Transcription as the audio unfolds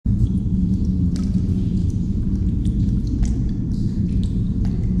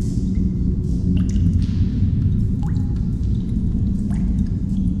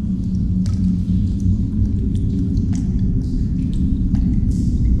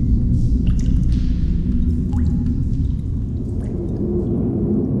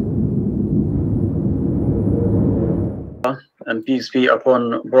and peace be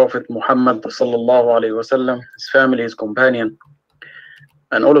upon Prophet Muhammad sallallahu alaihi wasallam, his family, his companion,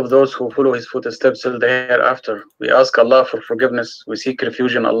 and all of those who follow his footsteps till the hereafter. We ask Allah for forgiveness. We seek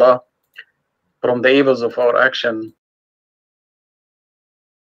refuge in Allah from the evils of our action.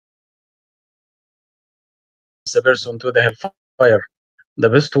 The person to the hellfire. The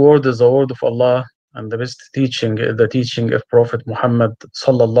best word is the word of Allah, and the best teaching is the teaching of Prophet Muhammad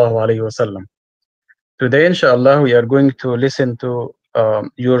sallallahu alaihi wasallam. Today, inshallah, we are going to listen to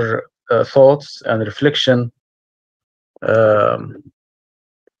your thoughts and reflection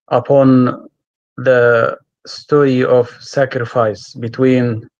upon the story of sacrifice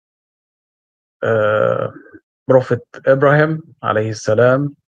between Prophet Ibrahim alayhi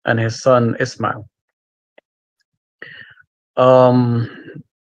salam and his son Ismail.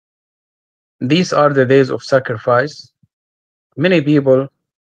 These are the days of sacrifice. Many people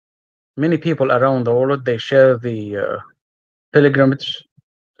around the world, they share the pilgrimage,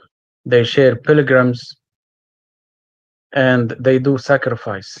 they share pilgrims, and they do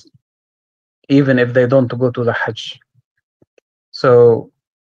sacrifice, even if they don't go to the Hajj. So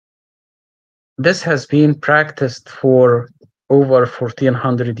this has been practiced for over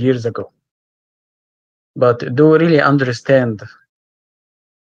 1400 years ago. But do we really understand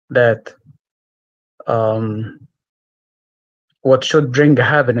that what should bring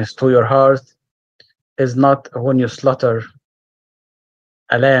happiness to your heart is not when you slaughter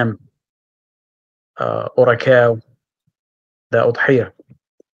a lamb or a cow, the udhiyah,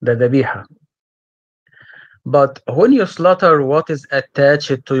 the dhabiha, but when you slaughter what is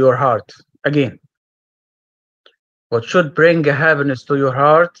attached to your heart. Again, what should bring happiness to your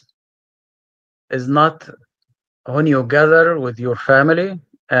heart is not when you gather with your family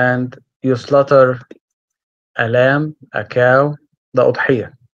and you slaughter a lamb, a cow, the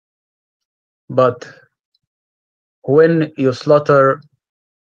udhiyah, but when you slaughter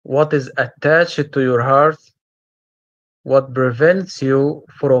what is attached to your heart, what prevents you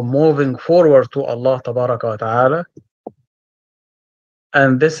from moving forward to Allah tabaraka wa ta'ala.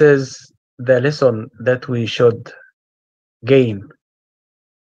 And this is the lesson that we should gain.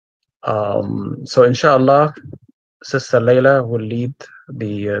 So inshallah, Sister Layla will lead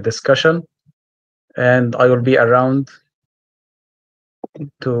the discussion, and I will be around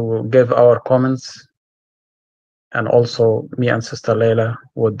to give our comments, and also me and Sister Layla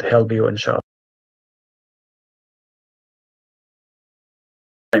would help you, inshallah.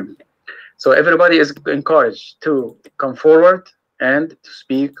 So everybody is encouraged to come forward and to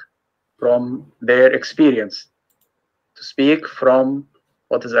speak from their experience, to speak from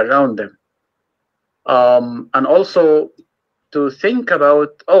what is around them, and also to think about,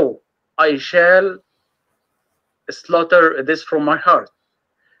 oh, I shall slaughter this from my heart.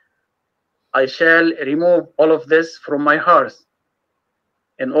 I shall remove all of this from my heart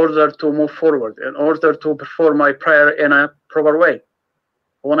in order to move forward, in order to perform my prayer in a proper way.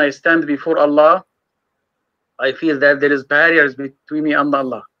 When I stand before Allah, I feel that there is barriers between me and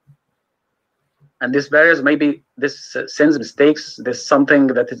Allah. And these barriers, maybe this sins, mistakes, this something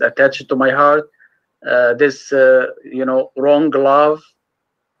that is attached to my heart, this wrong love,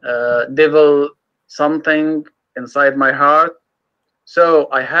 devil, something inside my heart. So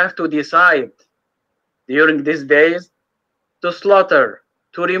I have to decide during these days to slaughter,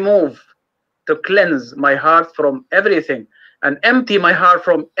 to remove, to cleanse my heart from everything, and empty my heart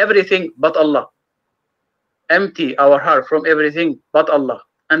from everything but Allah. Empty our heart from everything but Allah.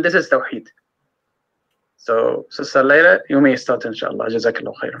 And this is Tawheed. So, Sister Layla, you may start, inshallah.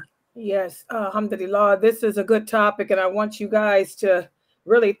 Jazakallah khairan. Yes, alhamdulillah. This is a good topic, and I want you guys to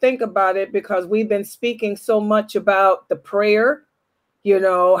really think about it, because we've been speaking so much about the prayer. You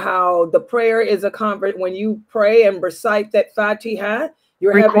know, how the prayer is a when you pray and recite that Fatiha,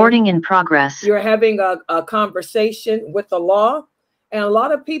 you're recording in progress. You're having a conversation with Allah. And a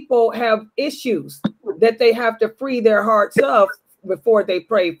lot of people have issues that they have to free their hearts of before they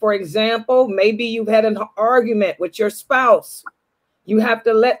pray. For example, maybe you've had an argument with your spouse. You have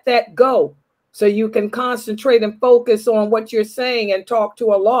to let that go so you can concentrate and focus on what you're saying and talk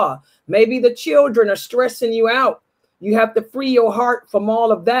to Allah. Maybe the children are stressing you out. You have to free your heart from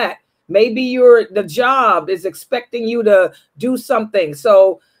all of that. Maybe the job is expecting you to do something.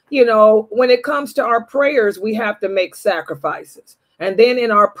 So, you know, when it comes to our prayers, we have to make sacrifices. And then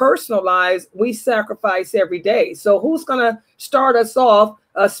in our personal lives, we sacrifice every day. So who's going to start us off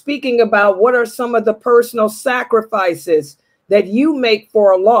speaking about what are some of the personal sacrifices that you make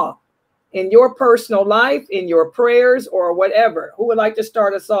for Allah in your personal life, in your prayers, or whatever? Who would like to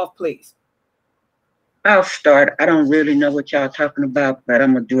start us off, please? I'll start. I don't really know what y'all talking about, but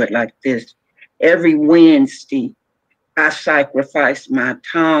I'm going to do it like this. Every Wednesday, I sacrifice my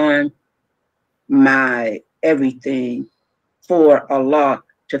time, my everything for Allah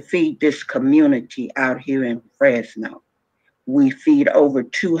to feed this community out here in Fresno. We feed over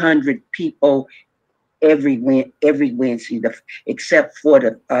 200 people every Wednesday, except for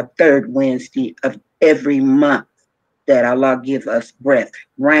the third Wednesday of every month that Allah give us breath,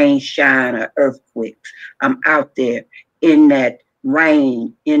 rain, shine, or earthquakes. I'm out there in that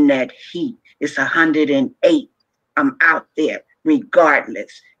rain, in that heat. It's 108. I'm out there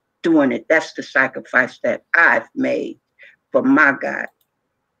regardless, doing it. That's the sacrifice that I've made for my God.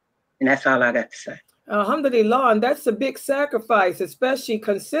 And that's all I got to say. Alhamdulillah, and that's a big sacrifice, especially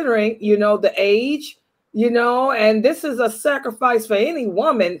considering, you know, the age, you know, and this is a sacrifice for any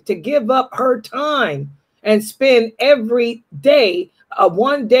woman to give up her time and spend every day,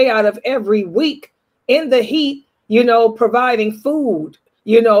 1 day out of every week in the heat, you know, providing food,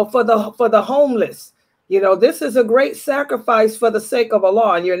 you know, for the homeless. You know, this is a great sacrifice for the sake of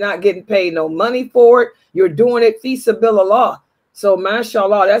Allah, and you're not getting paid no money for it. You're doing it fi sabilillah. So,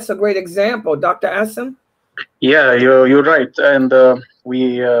 mashallah, that's a great example. Dr. Asim? Yeah, you're right. And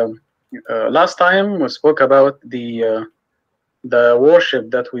we last time we spoke about the worship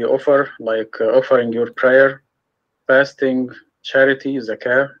that we offer, like offering your prayer, fasting, charity,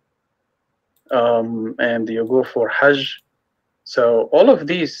 zakah, and you go for Hajj. So all of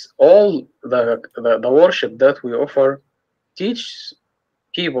these, all the worship that we offer, teach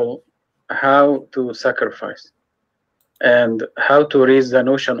people how to sacrifice and how to raise the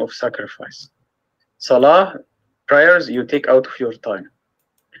notion of sacrifice. Salah, prayers, you take out of your time.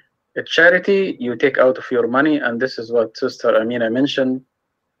 A charity, you take out of your money, and this is what Sister Amina mentioned.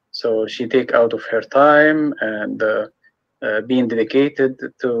 So she take out of her time and being dedicated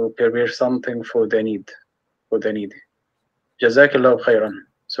to prepare something for the needy. Jazakallah khairan.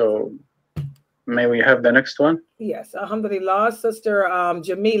 So may we have the next one? Yes, alhamdulillah. Sister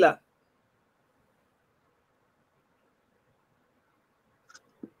Jamila.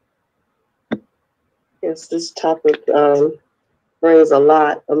 Yes, this topic brings a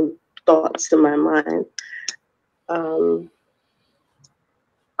lot of thoughts to my mind.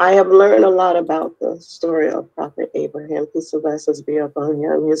 I have learned a lot about the story of Prophet Abraham, peace and blessings be upon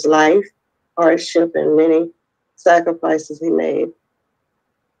him, his life, hardship, and many sacrifices he made.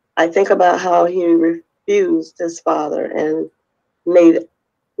 I think about how he refused his father and made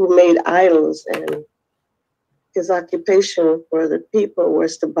idols, and his occupation for the people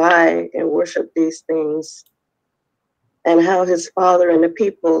was to buy and worship these things, and how his father and the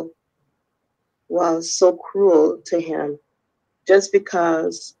people was so cruel to him just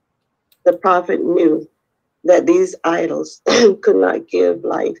because the prophet knew that these idols could not give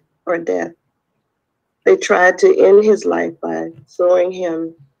life or death. They tried to end his life by throwing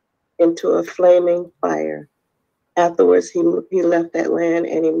him into a flaming fire. Afterwards, he left that land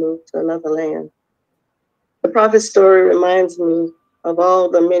and he moved to another land. The prophet's story reminds me of all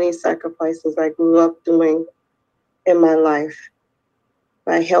the many sacrifices I grew up doing in my life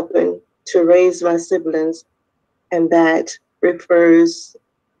by helping to raise my siblings, and that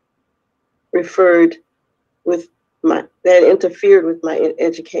interfered with my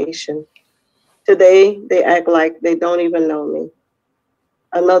education. Today, they act like they don't even know me.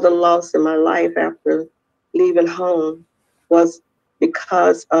 Another loss in my life after leaving home was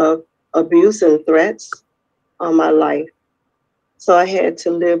because of abuse and threats on my life. So I had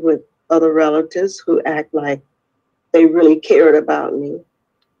to live with other relatives who act like they really cared about me,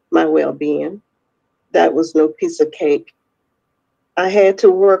 my well-being. That was no piece of cake. I had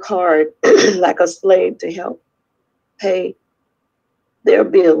to work hard like a slave to help pay their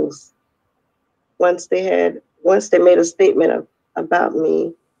bills. Once they made a statement about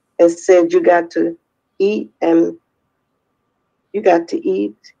me and said, you got to eat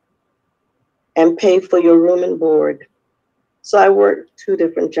and pay for your room and board. So I worked 2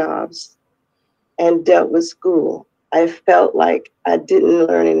 different jobs and dealt with school. I felt like I didn't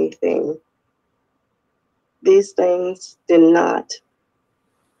learn anything. These things did not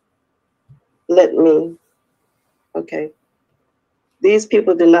let me, these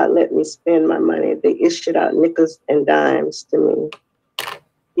people did not let me spend my money. They issued out nickels and dimes to me.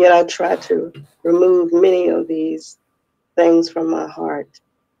 Yet I tried to remove many of these things from my heart.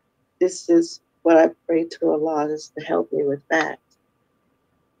 This is what I pray to Allah, is to help me with that.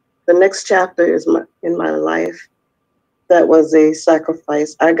 The next chapter is in my life. That was a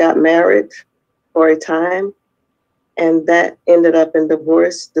sacrifice. I got married for a time, and that ended up in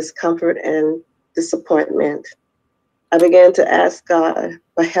divorce, discomfort, and disappointment. I began to ask God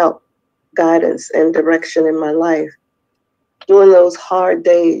for help, guidance, and direction in my life. During those hard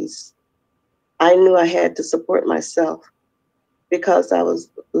days, I knew I had to support myself because I was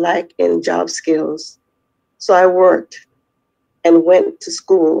lacking job skills. So I worked and went to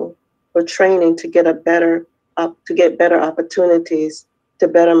school for training to get better opportunities to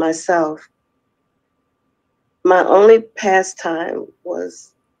better myself. My only pastime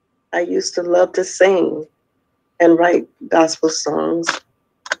was I used to love to sing and write gospel songs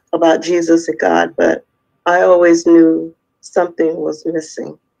about Jesus and God, but I always knew something was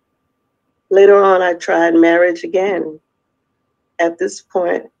missing. Later on, I tried marriage again. At this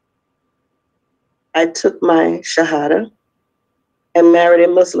point, I took my shahada and married a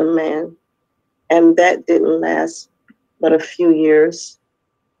Muslim man, and that didn't last but a few years.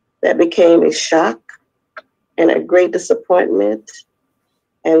 That became a shock and a great disappointment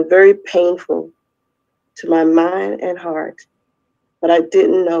and very painful to my mind and heart. But I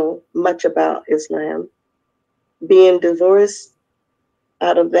didn't know much about Islam. Being divorced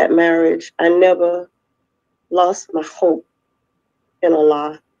out of that marriage, I never lost my hope in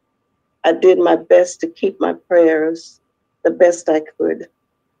Allah. I did my best to keep my prayers the best I could.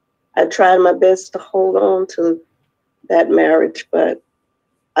 I tried my best to hold on to that marriage, but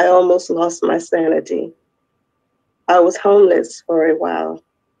I almost lost my sanity. I was homeless for a while.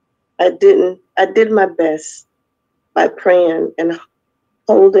 I did my best by praying and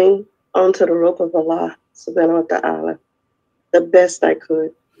holding onto the rope of Allah subhanahu wa ta'ala the best I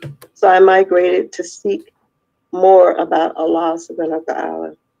could. So I migrated to seek more about Allah subhanahu wa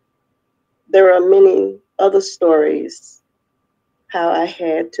ta'ala. There are many other stories how I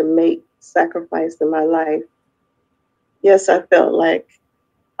had to make sacrifice in my life. Yes, I felt like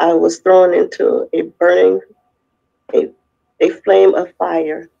I was thrown into a burning, a flame of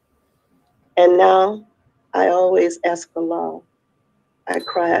fire. And now I always ask Allah. I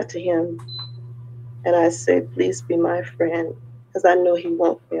cry out to him and I say, please be my friend, because I know he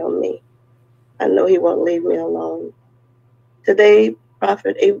won't fail me. I know he won't leave me alone. Today,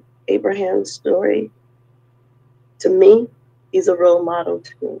 Prophet Abraham's story, to me, he's a role model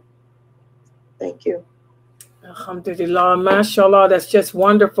to me. Thank you. Alhamdulillah, mashallah, that's just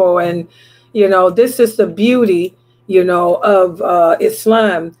wonderful. And, you know, this is the beauty, you know, of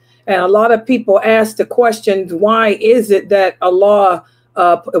Islam. And a lot of people ask the question, why is it that Allah,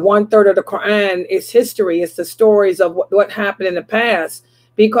 1/3 of the Quran is history? It's the stories of what happened in the past.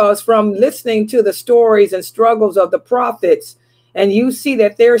 Because from listening to the stories and struggles of the prophets, and you see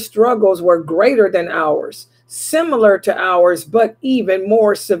that their struggles were greater than ours, similar to ours, but even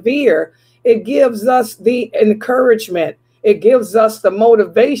more severe, it gives us the encouragement. It gives us the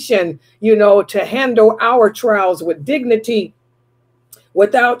motivation, you know, to handle our trials with dignity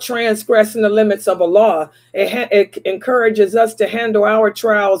without transgressing the limits of Allah. It encourages us to handle our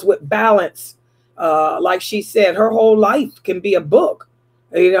trials with balance. Like she said, her whole life can be a book.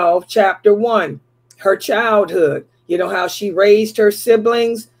 You know, chapter 1, her childhood, you know, how she raised her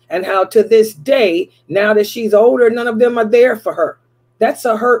siblings and how to this day, now that she's older, none of them are there for her. That's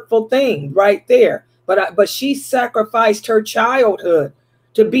a hurtful thing right there. But she sacrificed her childhood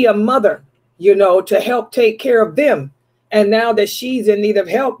to be a mother, you know, to help take care of them. And now that she's in need of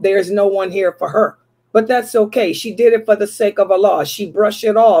help, there's no one here for her. But that's okay. She did it for the sake of Allah. She brushed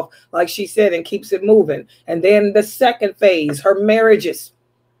it off, like she said, and keeps it moving. And then the second phase, her marriages,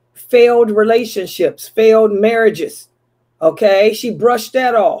 failed relationships, failed marriages. Okay, she brushed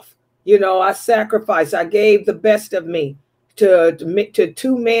that off. You know, I sacrificed. I gave the best of me to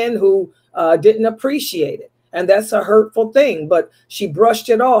 2 men who didn't appreciate it. And that's a hurtful thing. But she brushed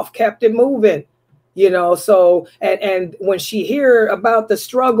it off, kept it moving. You know, so and when she hear about the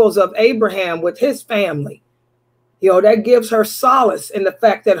struggles of Abraham with his family, you know, that gives her solace in the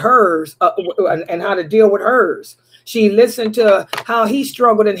fact that hers and how to deal with hers. She listened to how he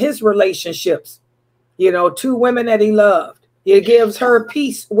struggled in his relationships, you know, 2 women that he loved. It gives her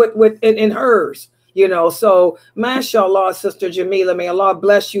peace in hers, you know. So, mashallah, Sister Jamila, may Allah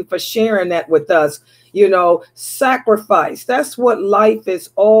bless you for sharing that with us. You know, sacrifice. That's what life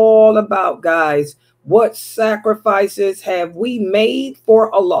is all about, guys. What sacrifices have we made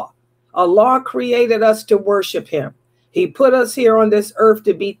for Allah? Allah created us to worship him. He put us here on this earth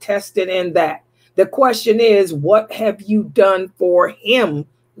to be tested in that. The question is, what have you done for him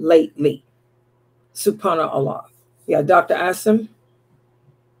lately? Subhanallah. Yeah, Dr. Asim?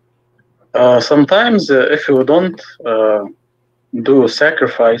 Sometimes if you don't do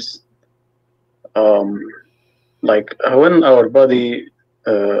sacrifice, like when our body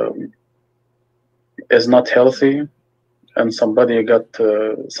is not healthy and somebody got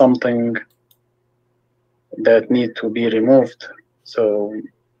something that need to be removed, so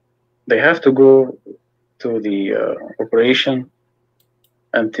they have to go to the operation,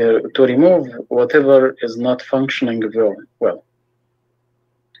 and to remove whatever is not functioning well.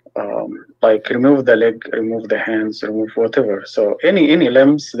 Like remove the leg, remove the hands, remove whatever. So any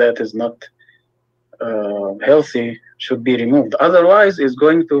limbs that is not healthy should be removed. Otherwise, it's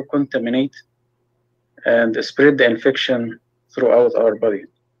going to contaminate and spread the infection throughout our body.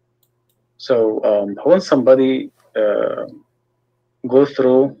 So when somebody go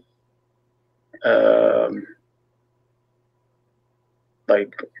through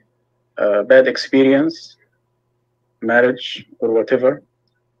like a bad experience, marriage or whatever,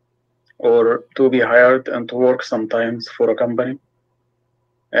 or to be hired and to work sometimes for a company,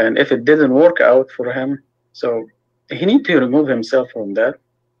 and if it didn't work out for him, so he needs to remove himself from that.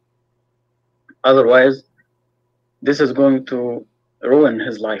 Otherwise, this is going to ruin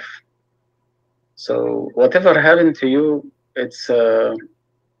his life. So whatever happened to you, it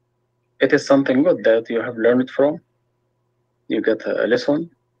is something good that you have learned from. You get a lesson,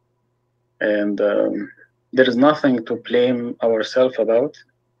 and there is nothing to blame ourselves about,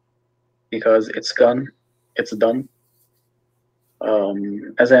 because it's gone, it's done.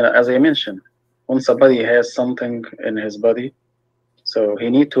 As I mentioned, when somebody has something in his body, so he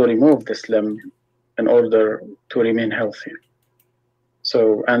needs to remove this limb in order to remain healthy.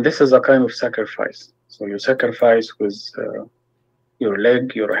 So, and this is a kind of sacrifice. So you sacrifice with your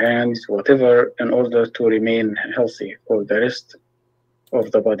leg, your hands, whatever, in order to remain healthy for the rest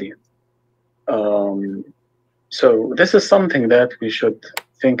of the body. So this is something that we should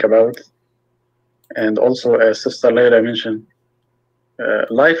think about. And also, as Sister Layla mentioned,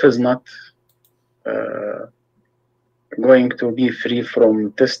 life is not going to be free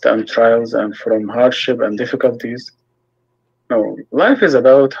from tests and trials and from hardship and difficulties. No, life is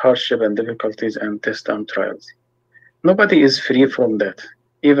about hardship and difficulties and tests and trials. Nobody is free from that.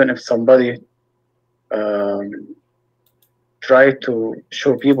 Even if somebody try to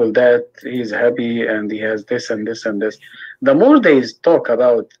show people that he's happy and he has this and this and this, the more they talk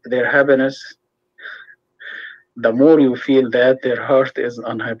about their happiness, the more you feel that their heart is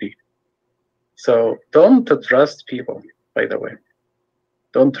unhappy. So don't trust people, by the way.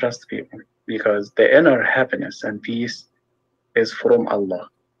 Don't trust people, because the inner happiness and peace is from Allah,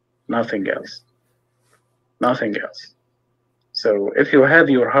 nothing else. Nothing else. So if you have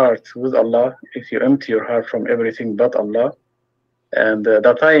your heart with Allah, if you empty your heart from everything but Allah, and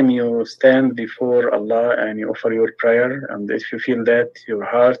the time you stand before Allah and you offer your prayer, and if you feel that your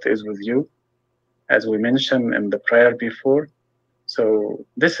heart is with you, as we mentioned in the prayer before, so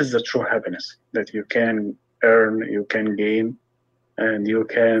this is the true happiness that you can earn, you can gain, and you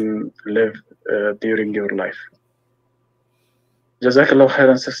can live during your life. Jazakallah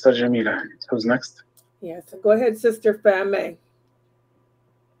khairan, Sister Jamila. Who's next? Yes, go ahead, Sister Fame.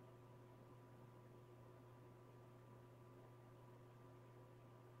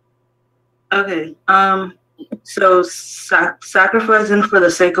 Okay, so sacrificing for the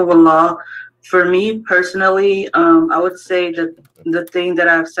sake of Allah, for me personally, I would say that the thing that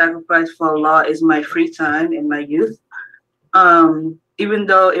I've sacrificed for Allah is my free time in my youth. Even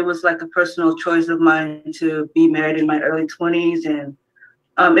though it was like a personal choice of mine to be married in my early 20s, and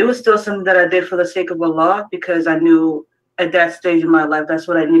it was still something that I did for the sake of Allah, because I knew at that stage in my life that's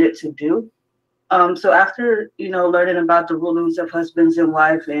what I needed to do. So after, learning about the rulings of husbands and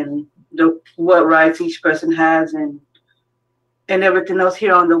wife and what rights each person has and everything else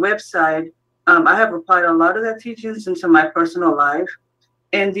here on the website, I have applied a lot of that teachings into my personal life.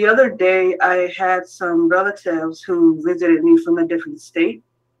 And the other day, I had some relatives who visited me from a different state.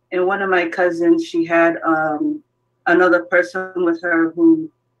 And one of my cousins, she had another person with her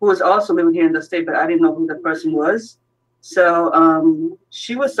who was also living here in the state, but I didn't know who the person was. So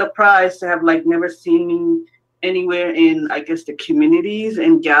she was surprised to have never seen me anywhere in, I guess, the communities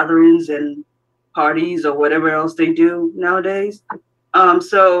and gatherings and parties or whatever else they do nowadays.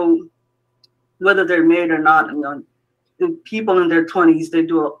 So whether they're married or not, the people in their 20s, they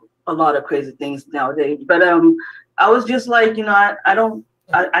do a lot of crazy things nowadays. But I was just like,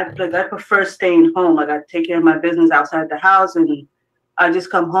 I prefer staying home. I take care of my business outside the house, and I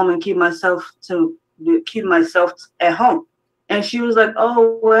just come home and keep myself at home. And she was like,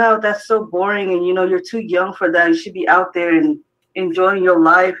 oh, well, that's so boring. And, you're too young for that. You should be out there and enjoying your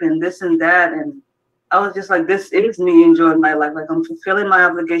life and this and that. And I was just like, this is me enjoying my life. I'm fulfilling my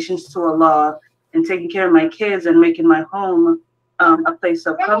obligations to Allah and taking care of my kids and making my home a place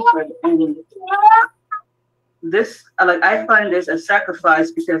of comfort. And this, I find this a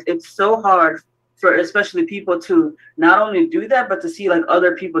sacrifice, because it's so hard for especially people to not only do that, but to see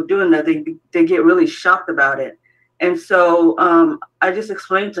other people doing that. They get really shocked about it. And so I just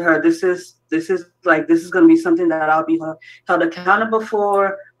explained to her, this is going to be something that I'll be held accountable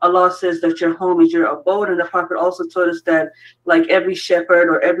for. Allah says that your home is your abode, and the Prophet also told us that like every shepherd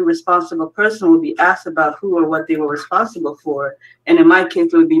or every responsible person will be asked about who or what they were responsible for. And in my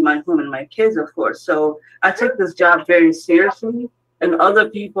case, it would be my home and my kids, of course. So I take this job very seriously, and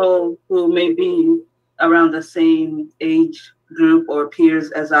other people who may be around the same age group or peers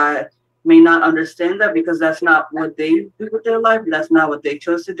as I may not understand that, because that's not what they do with their life. That's not what they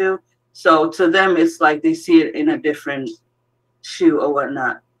chose to do. So to them, it's like they see it in a different shoe or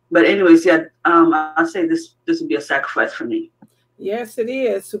whatnot. But anyways, yeah, I say this would be a sacrifice for me. Yes, it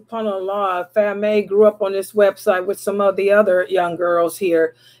is. SubhanAllah. Fameh grew up on this website with some of the other young girls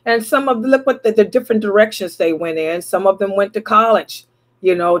here. And some of them, look what the different directions they went in. Some of them went to college,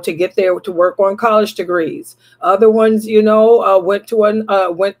 you know, to get there to work on college degrees. Other ones, you know, went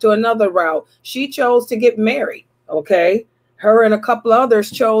to another route. She chose to get married. Okay. Her and a couple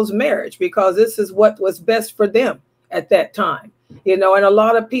others chose marriage because this is what was best for them at that time. You know, and a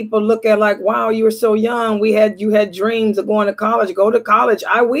lot of people look at like, wow, you were so young. You had dreams of going to college. Go to college.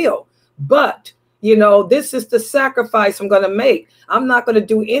 I will. But, you know, this is the sacrifice I'm going to make. I'm not going to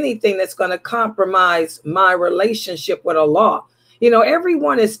do anything that's going to compromise my relationship with Allah. You know,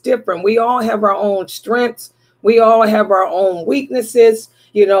 everyone is different. We all have our own strengths. We all have our own weaknesses.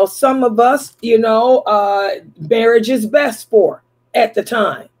 You know, some of us, you know, marriage is best for at the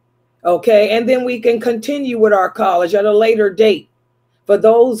time. Okay. And then we can continue with our college at a later date. For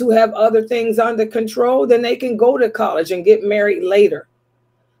those who have other things under control, then they can go to college and get married later.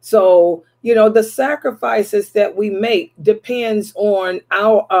 So, you know, the sacrifices that we make depends on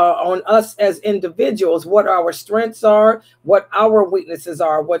on us as individuals, what our strengths are, what our weaknesses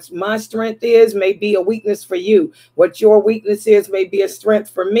are. What my strength is may be a weakness for you. What your weakness is may be a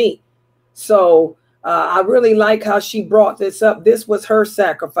strength for me. So I really like how she brought this up. This was her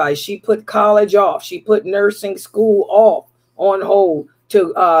sacrifice. She put college off. She put nursing school off, on hold,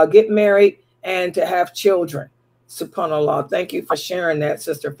 to get married and to have children. SubhanAllah. Thank you for sharing that,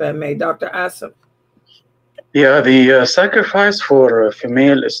 Sister Fameh. Dr. Asim. Yeah, the sacrifice for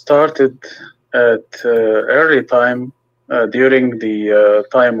female started at early time during the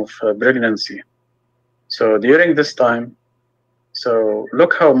time of pregnancy. So during this time, so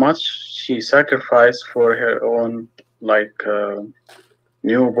look how much she sacrificed for her own, like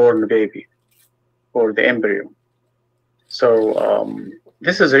newborn baby or the embryo. So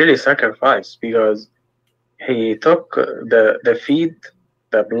this is really sacrifice, because he took the feed,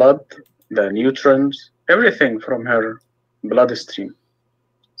 the blood, the nutrients, everything from her bloodstream.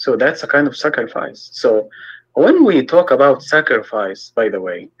 So that's a kind of sacrifice. So when we talk about sacrifice, by the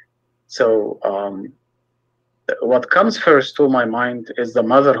way, so what comes first to my mind is the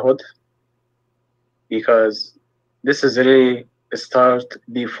motherhood, because this is really a start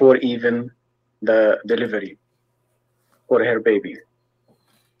before even the delivery for her baby.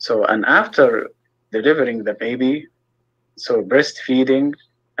 So, and after delivering the baby, so breastfeeding,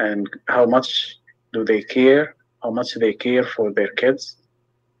 and how much do they care, how much they care for their kids.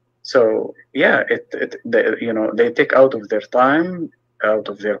 So yeah, you know, they take out of their time, out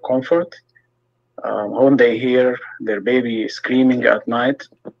of their comfort. When they hear their baby screaming at night,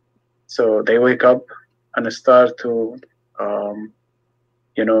 so they wake up and start to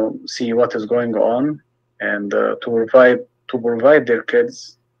you know, see what is going on, and to provide their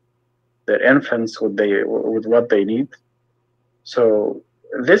kids, their infants, with what they need. So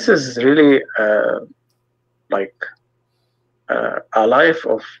this is really like a life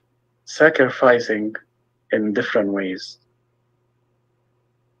of sacrificing in different ways.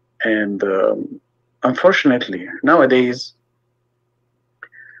 And unfortunately, nowadays,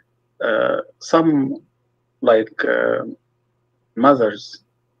 some like mothers,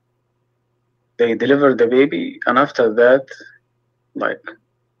 they deliver the baby, and after that, like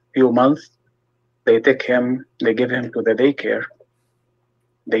few months, they take him, they give him to the daycare,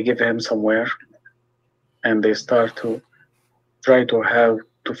 they give him somewhere, and they start to try to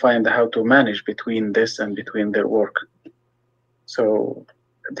find how to manage between this and between their work. So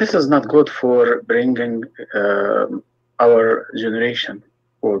this is not good for bringing our generation,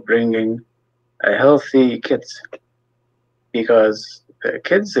 for bringing a healthy kids, because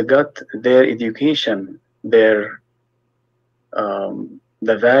kids got their education, their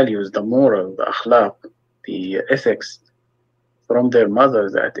the values, the moral, the akhlaq, the ethics from their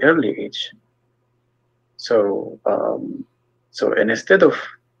mothers at early age. So so instead of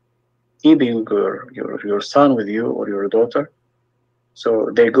keeping your son with you or your daughter,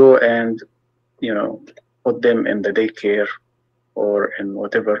 so they go and, you know, put them in the daycare or in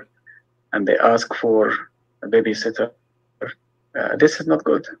whatever, and they ask for babysitter, this is not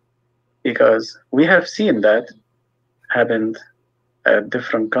good, because we have seen that happened at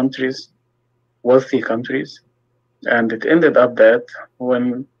different countries, wealthy countries, and it ended up that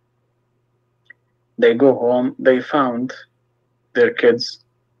when they go home, they found their kids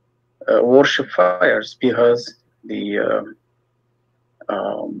worship fires, because the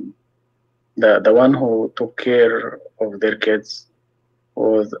one who took care of their kids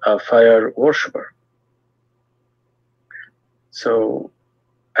was a fire worshiper. So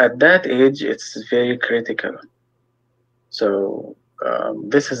at that age, it's very critical. So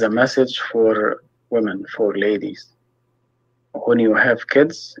this is a message for women, for ladies. When you have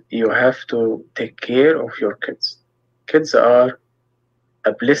kids, you have to take care of your kids. Kids are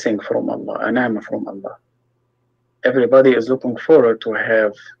a blessing from Allah, a ni'mah from Allah. Everybody is looking forward to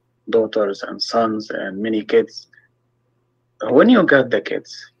have daughters and sons and many kids. When you got the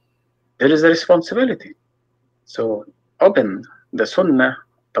kids, there is a responsibility. So open the Sunnah,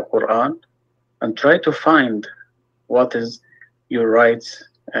 the Quran, and try to find what is your rights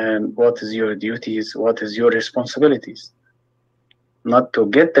and what is your duties, what is your responsibilities. Not to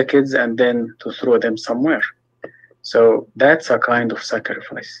get the kids and then to throw them somewhere. So that's a kind of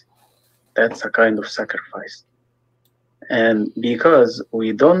sacrifice. That's a kind of sacrifice. And because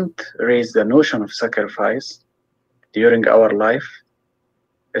we don't raise the notion of sacrifice during our life,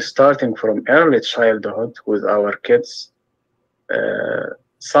 starting from early childhood with our kids,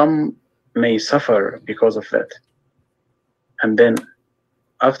 some may suffer because of that. And then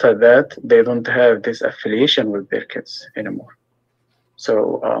after that, they don't have this affiliation with their kids anymore.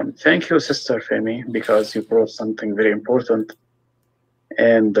 So thank you, Sister Femi, because you brought something very important.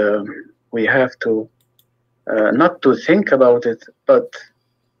 And we have to not to think about it, but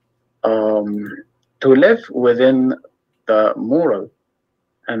to live within the moral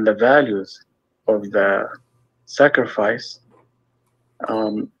and the values of the sacrifice.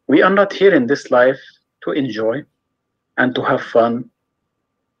 We are not here in this life to enjoy and to have fun.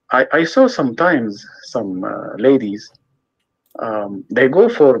 I saw sometimes some ladies, they go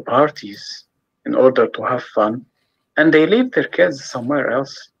for parties in order to have fun, and they leave their kids somewhere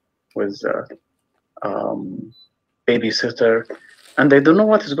else with babysitter, and they don't know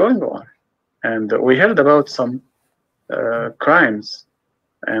what is going on. And we heard about some crimes,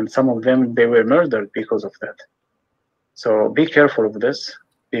 and some of them, they were murdered because of that. So be careful of this,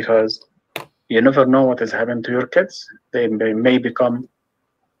 because you never know what has happened to your kids. They may become,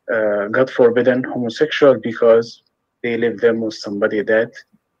 God forbidden, homosexual because they live them with somebody that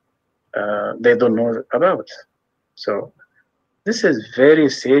they don't know about. So this is very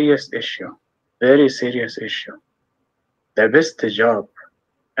serious issue, very serious issue. The best job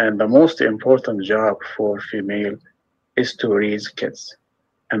and the most important job for female is to raise kids,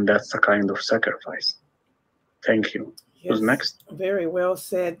 and that's a kind of sacrifice. Thank you. Yes, Who's next? Very well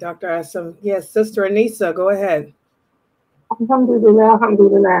said, Dr. Assam. Yes, Sister Anissa, go ahead. Alhamdulillah,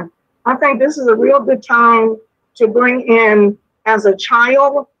 alhamdulillah. I think this is a real good time to bring in, as a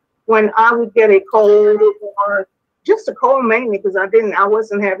child, when I would get a cold, or just a cold mainly because I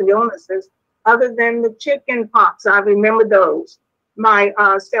wasn't having illnesses other than the chicken pox. I remember those. My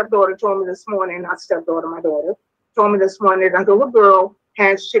stepdaughter told me this morning, not stepdaughter, my daughter, told me this morning that a little girl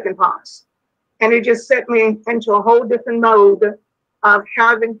has chicken pox. And it just set me into a whole different mode of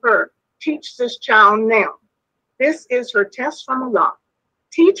having her teach this child now. This is her test from Allah.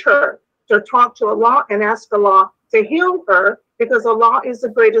 Teach her to talk to Allah and ask Allah to heal her, because Allah is the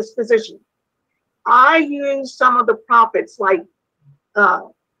greatest physician. I use some of the prophets like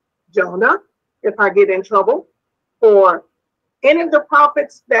Jonah, if I get in trouble, or any of the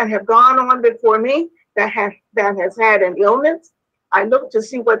prophets that have gone on before me that has had an illness. I look to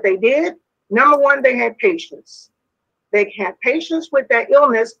see what they did. Number one, they had patience. They had patience with their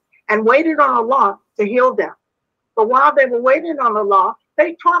illness and waited on Allah to heal them. But while they were waiting on Allah,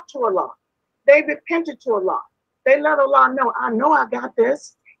 they talked to Allah. They repented to Allah. They let Allah know, I know I got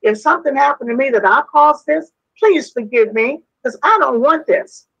this. If something happened to me that I caused this, please forgive me, because I don't want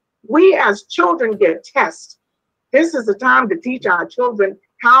this. We as children get tests. This is the time to teach our children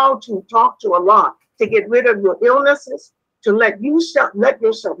how to talk to Allah, to get rid of your illnesses, to let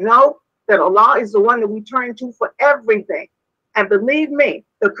yourself know that Allah is the one that we turn to for everything. And believe me,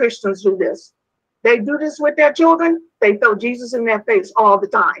 the Christians do this. They do this with their children. They throw Jesus in their face all the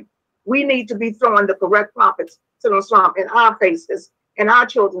time. We need to be throwing the correct prophets in our faces, in our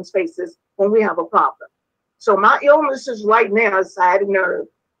children's faces when we have a problem. So my illness is right now is sciatic nerve,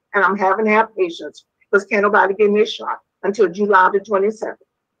 and I'm having to have patience because can't nobody give me a shot until July the 27th.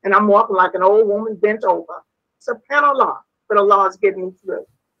 And I'm walking like an old woman bent over. So subhanallah, but Allah is getting me through.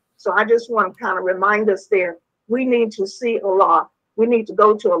 So I just want to kind of remind us there, we need to see Allah. We need to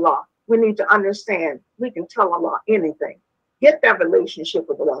go to Allah. We need to understand we can tell Allah anything. Get that relationship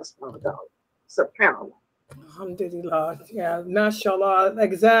with Allah subhanahu wa ta'ala. SubhanAllah. Alhamdulillah. Yeah, mashallah.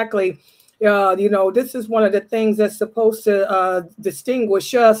 Exactly. You know, this is one of the things that's supposed to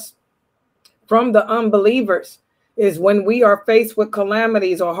distinguish us from the unbelievers, is when we are faced with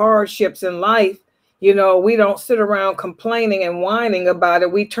calamities or hardships in life, you know, we don't sit around complaining and whining about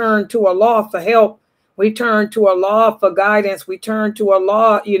it. We turn to Allah for help. We turn to Allah for guidance. We turn to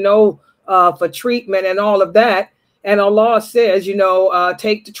Allah, you know, for treatment and all of that. And Allah says, you know,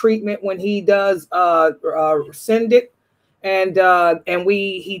 take the treatment when He does send it. And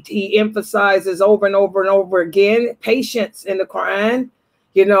He emphasizes over and over and over again patience in the Quran.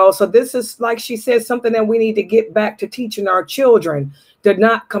 You know, so this is, like she said, something that we need to get back to teaching our children, to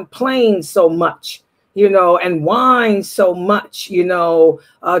not complain so much, you know, and whine so much, you know,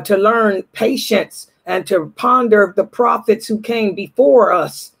 to learn patience and to ponder the prophets who came before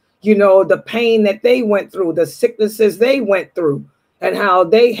us, you know, the pain that they went through, the sicknesses they went through, and how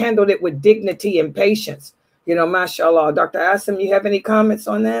they handled it with dignity and patience. You know, mashallah. Dr. Asim, you have any comments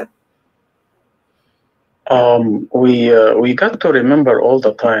on that? We got to remember all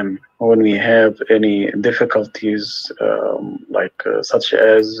the time when we have any difficulties, such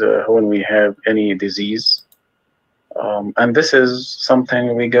as when we have any disease, and this is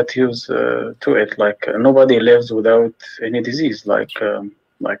something we get used to it. Like nobody lives without any disease, like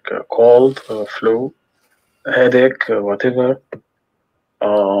a cold, flu, headache, whatever.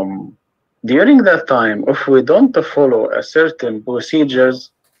 During that time, if we don't follow a certain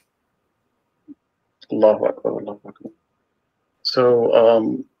procedures, Allahu Akbar, Allahu Akbar. So,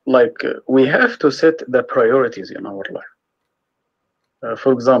 we have to set the priorities in our life.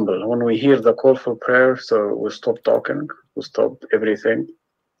 For example, when we hear the call for prayer, so we stop talking, we stop everything.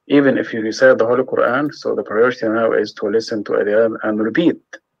 Even if you recite the Holy Quran, so the priority now is to listen to adhan and repeat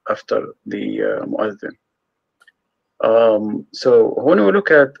after the muazzin. So when we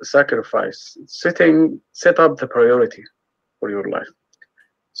look at sacrifice, set up the priority for your life.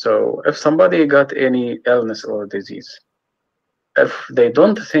 So if somebody got any illness or disease, if they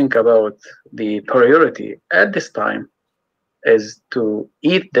don't think about the priority at this time is to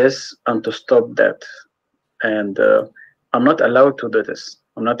eat this and to stop that, and I'm not allowed to do this,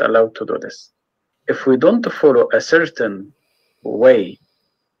 I'm not allowed to do this. If we don't follow a certain way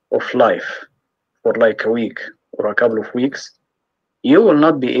of life for like a week or a couple of weeks, you will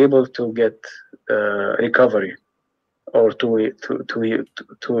not be able to get recovery or to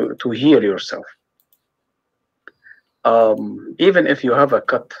heal yourself. Even if you have a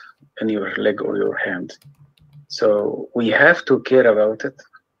cut in your leg or your hand. So we have to care about it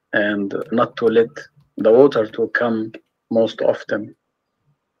and not to let the water to come most often.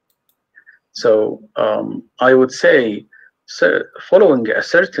 So I would say following a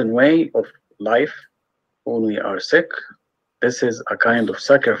certain way of life when we are sick, this is a kind of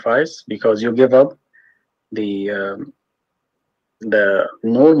sacrifice, because you give up the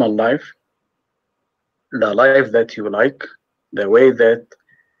normal life, the life that you like, the way that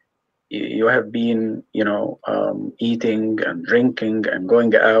you have been, you know, eating and drinking and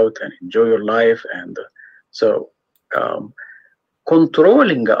going out and enjoy your life. And so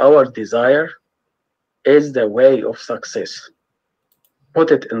controlling our desire is the way of success.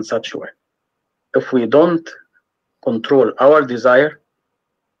 Put it in such a way. If we don't control our desire,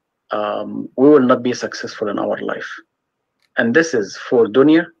 we will not be successful in our life. And this is for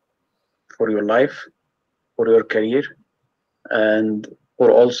dunya, for your life, for your career, and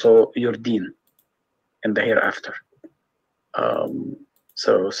for also your deen in the hereafter.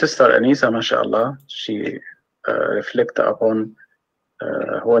 So Sister Anisa, mashallah, she reflect upon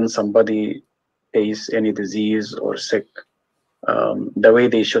when somebody face any disease or sick, the way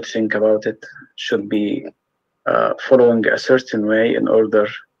they should think about it should be following a certain way in order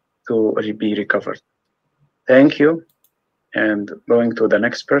to be recovered. Thank you. And going to the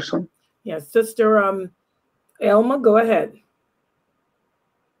next person. Yes, Sister Elma, go ahead.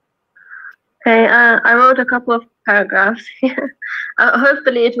 Okay, I wrote a couple of paragraphs here.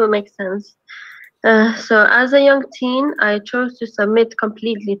 Hopefully it will make sense. So as a young teen, I chose to submit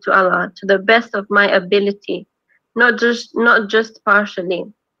completely to Allah to the best of my ability, not just partially.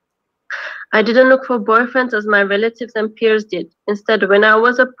 I didn't look for boyfriends as my relatives and peers did. Instead, when I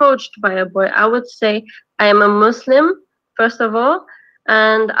was approached by a boy, I would say, I am a Muslim, first of all,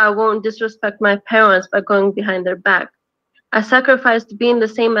 and I won't disrespect my parents by going behind their back. I sacrificed being the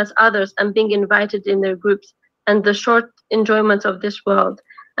same as others and being invited in their groups and the short enjoyments of this world,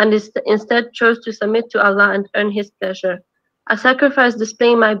 and instead chose to submit to Allah and earn His pleasure. I sacrificed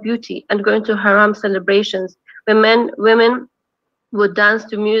displaying my beauty and going to haram celebrations where women would dance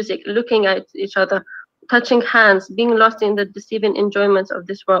to music, looking at each other, touching hands, being lost in the deceiving enjoyments of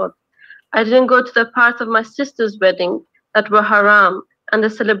this world. I didn't go to the parts of my sister's wedding that were haram and the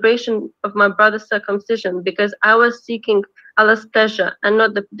celebration of my brother's circumcision because I was seeking Allah's pleasure and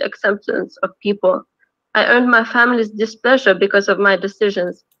not the acceptance of people. I earned my family's displeasure because of my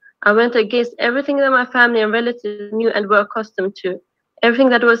decisions. I went against everything that my family and relatives knew and were accustomed to. Everything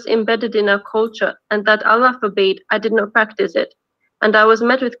that was embedded in our culture and that Allah forbade, I did not practice it. And I was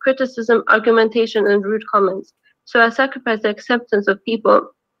met with criticism, argumentation, and rude comments. So I sacrificed the acceptance of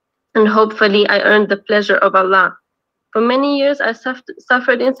people, and hopefully I earned the pleasure of Allah. For many years, I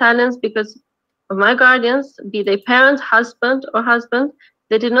suffered in silence because of my guardians, be they parents, husband, or husband.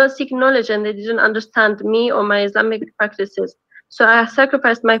 They did not seek knowledge and they didn't understand me or my Islamic practices. So I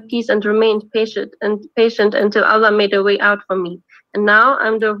sacrificed my peace and remained patient until Allah made a way out for me. And now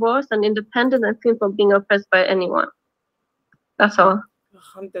I'm divorced and independent and free from being oppressed by anyone. That's all.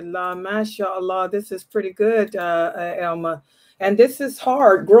 Alhamdulillah, mashallah. This is pretty good, Elma. And this is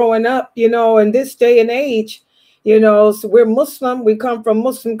hard growing up, you know, in this day and age, you know. So we're Muslim. We come from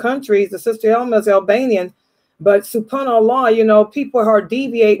Muslim countries. The sister Elma is Albanian. But subhanAllah, you know, people are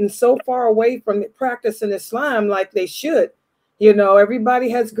deviating so far away from practicing Islam like they should. You know, everybody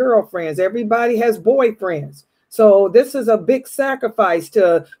has girlfriends. Everybody has boyfriends. So this is a big sacrifice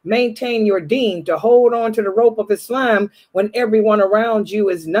to maintain your deen, to hold on to the rope of Islam when everyone around you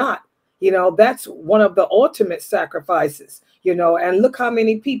is not. You know, that's one of the ultimate sacrifices, you know, and look how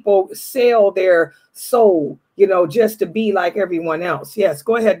many people sell their soul, you know, just to be like everyone else. Yes,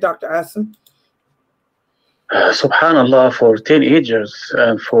 go ahead, Dr. Asim. Subhanallah, for teenagers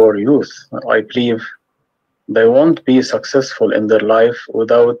and for youth, I believe they won't be successful in their life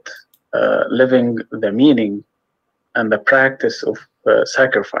without living the meaning and the practice of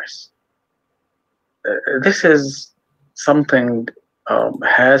sacrifice. This is something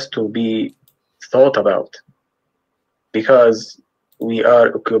has to be thought about, because we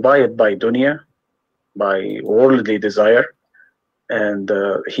are occupied by dunya, by worldly desire, and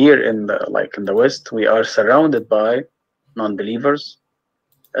here in the West, we are surrounded by non-believers.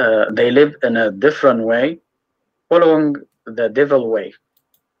 They live in a different way, following the devil way.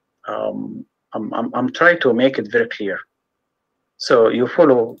 I'm trying to make it very clear. So you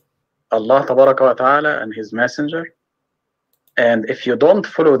follow Allah Tabaraka wa Ta'ala and His Messenger, and if you don't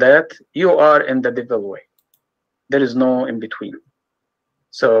follow that, you are in the devil way. There is no in between.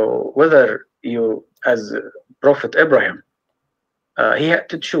 So whether you, as Prophet Abraham, he had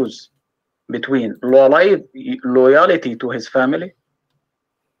to choose between loyalty to his family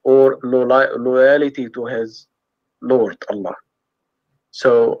or loyalty to his Lord Allah.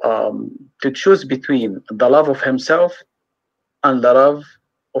 So to choose between the love of himself and the love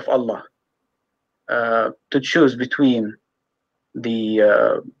of Allah, to choose between the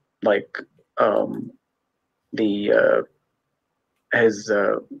his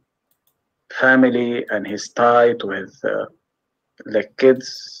family and his tie to his the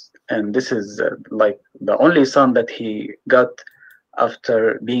kids, and this is like the only son that he got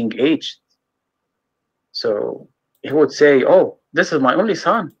after being aged. So he would say, oh, this is my only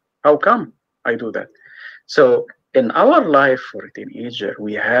son, how come I do that? So in our life for a teenager,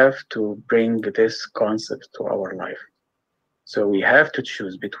 we have to bring this concept to our life. So we have to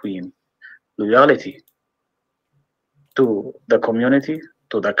choose between loyalty to the community,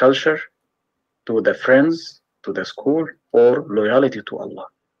 to the culture, to the friends, to the school, or loyalty to Allah.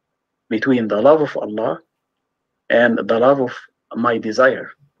 Between the love of Allah and the love of my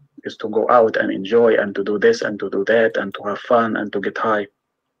desire is to go out and enjoy and to do this and to do that and to have fun and to get high.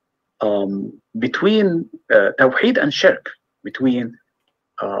 Between Tawheed and Shirk, between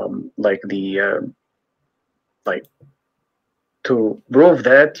to prove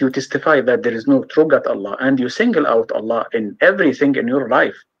that you testify that there is no true God Allah and you single out Allah in everything in your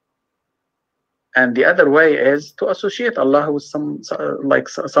life. And the other way is to associate Allah with some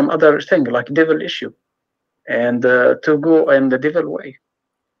other thing, like devil issue, and to go in the devil way.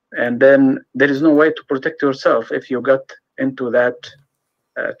 And then there is no way to protect yourself if you got into that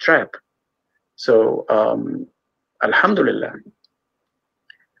trap. So Alhamdulillah,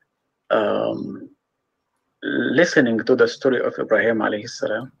 listening to the story of Ibrahim alayhi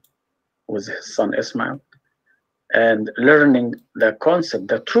salam with his son Ismail, and learning the concept,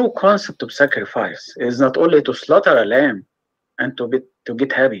 the true concept of sacrifice is not only to slaughter a lamb and to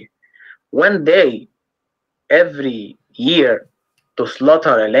get happy. One day, every year, to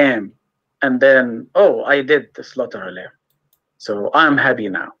slaughter a lamb, and then, oh, I did slaughter a lamb, so I'm happy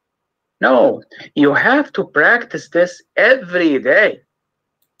now. No, you have to practice this every day.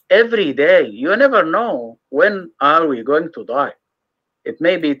 Every day. You never know when are we going to die. It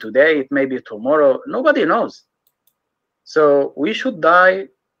may be today, it may be tomorrow. Nobody knows. So we should die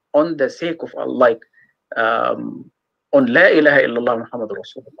on the sake of Allah, like on La ilaha illallah Muhammad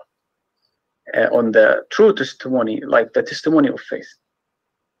Rasulullah, on the true testimony, like the testimony of faith.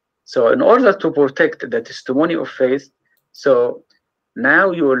 So in order to protect the testimony of faith, so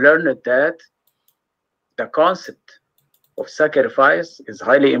now you learn that the concept of sacrifice is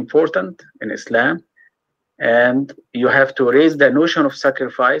highly important in Islam, and you have to raise the notion of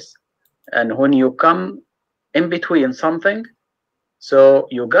sacrifice. And when you come in between something, so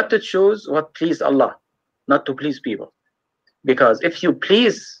you got to choose what please Allah, not to please people. Because if you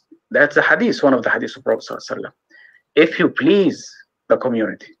please, that's a hadith, one of the hadiths of Prophet ﷺ. If you please the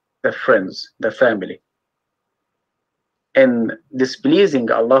community, the friends, the family, in displeasing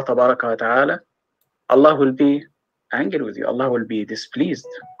Allah tabaraka wa ta'ala, Allah will be angry with you. Allah will be displeased.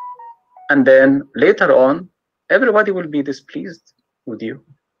 And then later on, everybody will be displeased with you.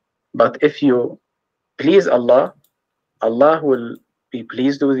 But if you please Allah, Allah will be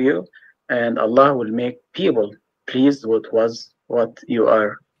pleased with you, and Allah will make people pleased with what you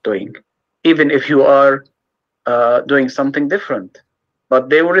are doing. Even if you are doing something different, but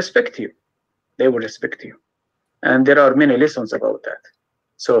they will respect you. They will respect you. And there are many lessons about that.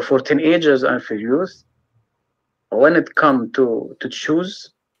 So for teenagers and for youth, when it comes to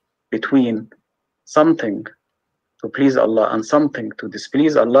choose between something to please Allah and something to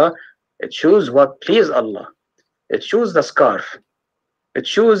displease Allah, it choose what please Allah. It choose the scarf. It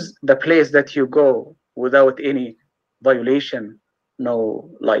choose the place that you go without any violation, no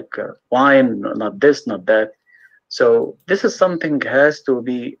like wine, not this, not that. So this is something has to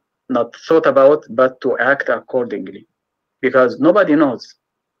be not thought about, but to act accordingly, because nobody knows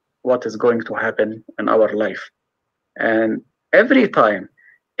what is going to happen in our life. And every time,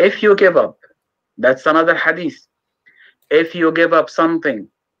 if you give up, that's another hadith. If you give up something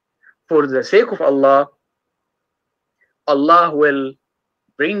for the sake of Allah, Allah will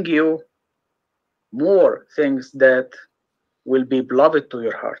bring you more things that will be beloved to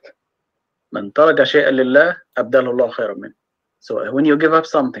your heart. Man taraka shay'an lillah, abdalahu Allah khayran min. So when you give up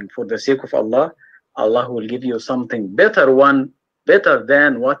something for the sake of Allah, Allah will give you something better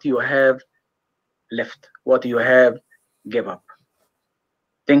than what you have left, what you have give up.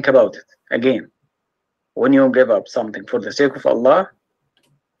 Think about it again. When you give up something for the sake of Allah,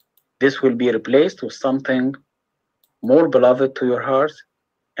 this will be replaced with something more beloved to your heart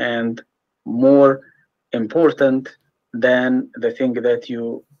and more important than the thing that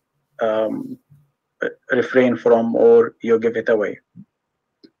you refrain from or you give it away.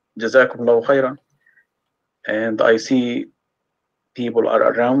 Jazakumullahu khairan. And I see people are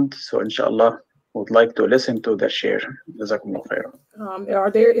around, so inshallah would like to listen to the share. Jazakumullahu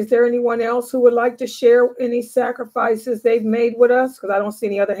khairan. Is there anyone else who would like to share any sacrifices they've made with us? Because I don't see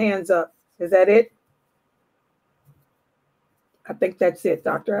any other hands up. Is that it? I think that's it,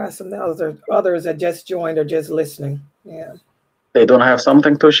 Dr. Asim. Others that just joined or just listening. Yeah. They don't have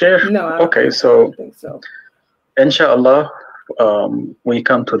something to share? No. I don't think so. Inshallah, we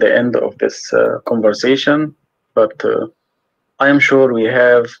come to the end of this conversation, but I am sure we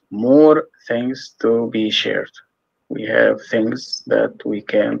have more things to be shared. We have things that we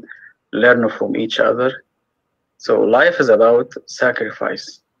can learn from each other. So life is about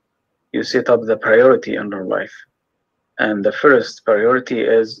sacrifice. You set up the priority in your life. And the first priority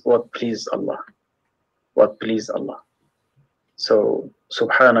is what please Allah. What please Allah. So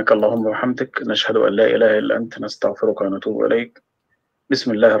سبحانك اللهم وبحمدك نشهد أن لا إله إلا أنت نستغفرك ونتوب إليك.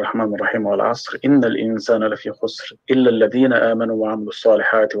 بسم الله الرحمن الرحيم والعصر إن الإنسان لفي خسر إلا الذين آمنوا وعملوا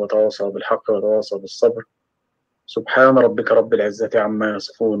الصالحات وتواصوا بالحق وتواصوا بالصبر. سبحان ربك رب العزة عما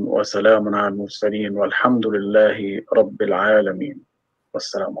يصفون وسلام على المرسلين والحمد لله رب العالمين.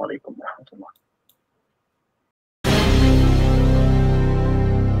 والسلام عليكم ورحمة الله.